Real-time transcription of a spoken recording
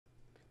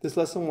This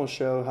lesson will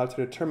show how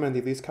to determine the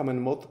least common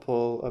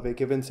multiple of a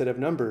given set of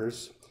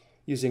numbers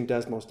using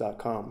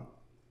Desmos.com.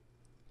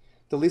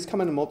 The least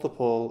common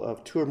multiple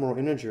of two or more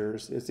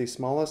integers is the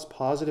smallest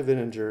positive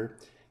integer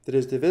that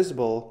is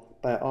divisible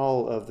by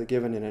all of the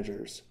given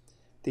integers.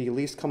 The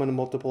least common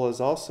multiple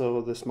is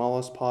also the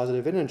smallest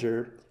positive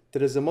integer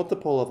that is a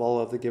multiple of all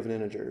of the given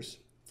integers.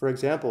 For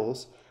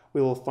examples,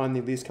 we will find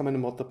the least common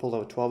multiple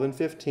of 12 and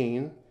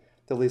 15,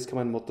 the least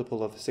common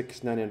multiple of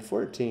 6, 9, and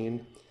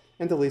 14,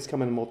 and the least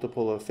common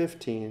multiple of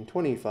 15,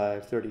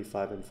 25,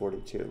 35, and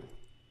 42.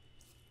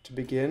 To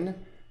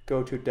begin,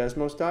 go to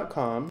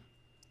Desmos.com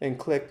and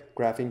click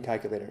Graphing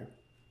Calculator.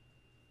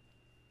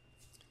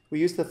 We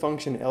use the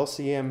function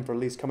LCM for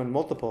least common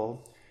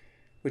multiple,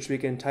 which we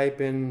can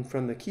type in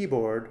from the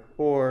keyboard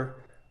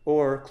or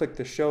click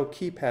the Show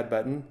Keypad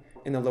button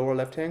in the lower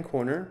left-hand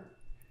corner,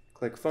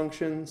 click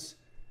Functions,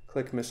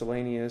 click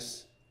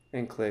Miscellaneous,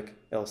 and click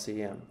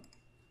LCM.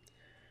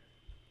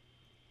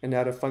 And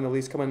now to find the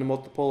least common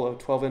multiple of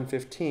 12 and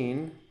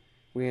 15,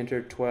 we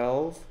enter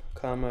 12,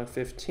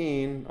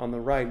 15. On the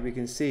right, we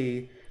can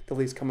see the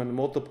least common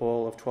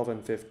multiple of 12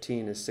 and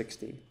 15 is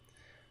 60.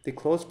 The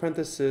close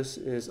parenthesis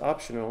is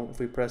optional. If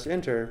we press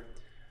enter,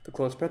 the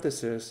close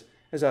parenthesis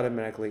is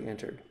automatically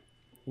entered.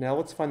 Now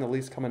let's find the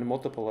least common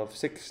multiple of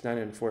 6, 9,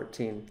 and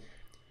 14.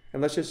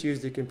 And let's just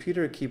use the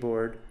computer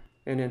keyboard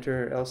and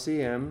enter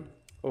LCM,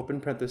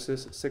 open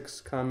parenthesis,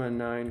 6,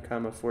 9,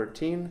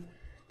 14.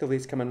 The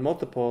least common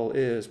multiple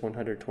is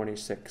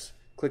 126.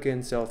 Click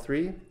in cell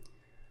 3.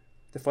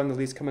 To find the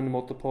least common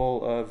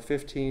multiple of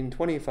 15,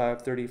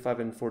 25, 35,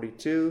 and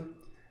 42,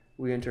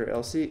 we enter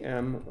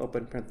LCM,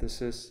 open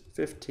parenthesis,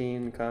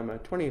 15,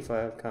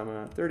 25,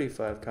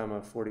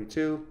 35,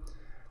 42.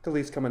 The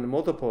least common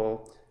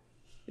multiple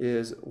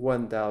is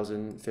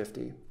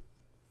 1050.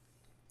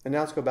 And now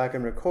let's go back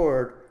and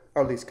record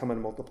our least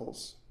common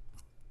multiples.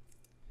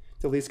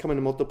 The least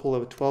common multiple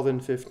of 12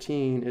 and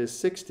 15 is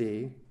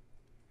 60,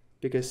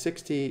 because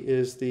 60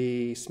 is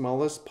the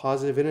smallest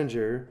positive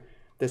integer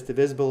that's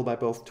divisible by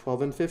both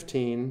 12 and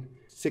 15.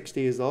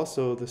 60 is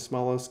also the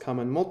smallest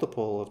common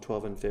multiple of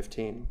 12 and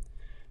 15.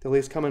 The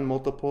least common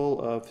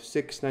multiple of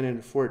 6, 9,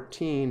 and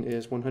 14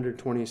 is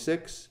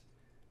 126,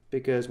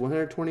 because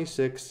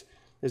 126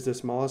 is the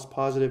smallest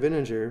positive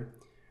integer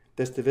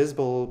that's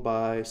divisible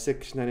by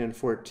 6, 9, and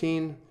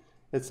 14.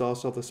 It's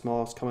also the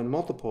smallest common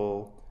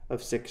multiple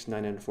of 6,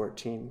 9, and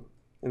 14.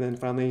 And then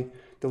finally,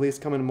 the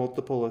least common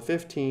multiple of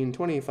 15,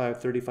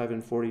 25, 35,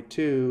 and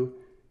 42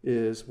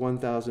 is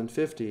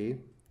 1050,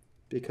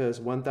 because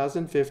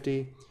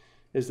 1050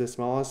 is the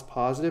smallest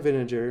positive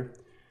integer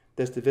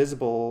that's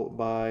divisible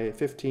by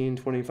 15,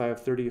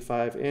 25,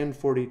 35, and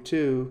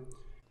 42,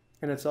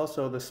 and it's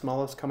also the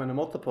smallest common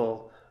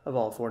multiple of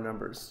all four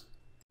numbers.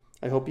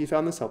 I hope you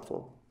found this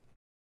helpful.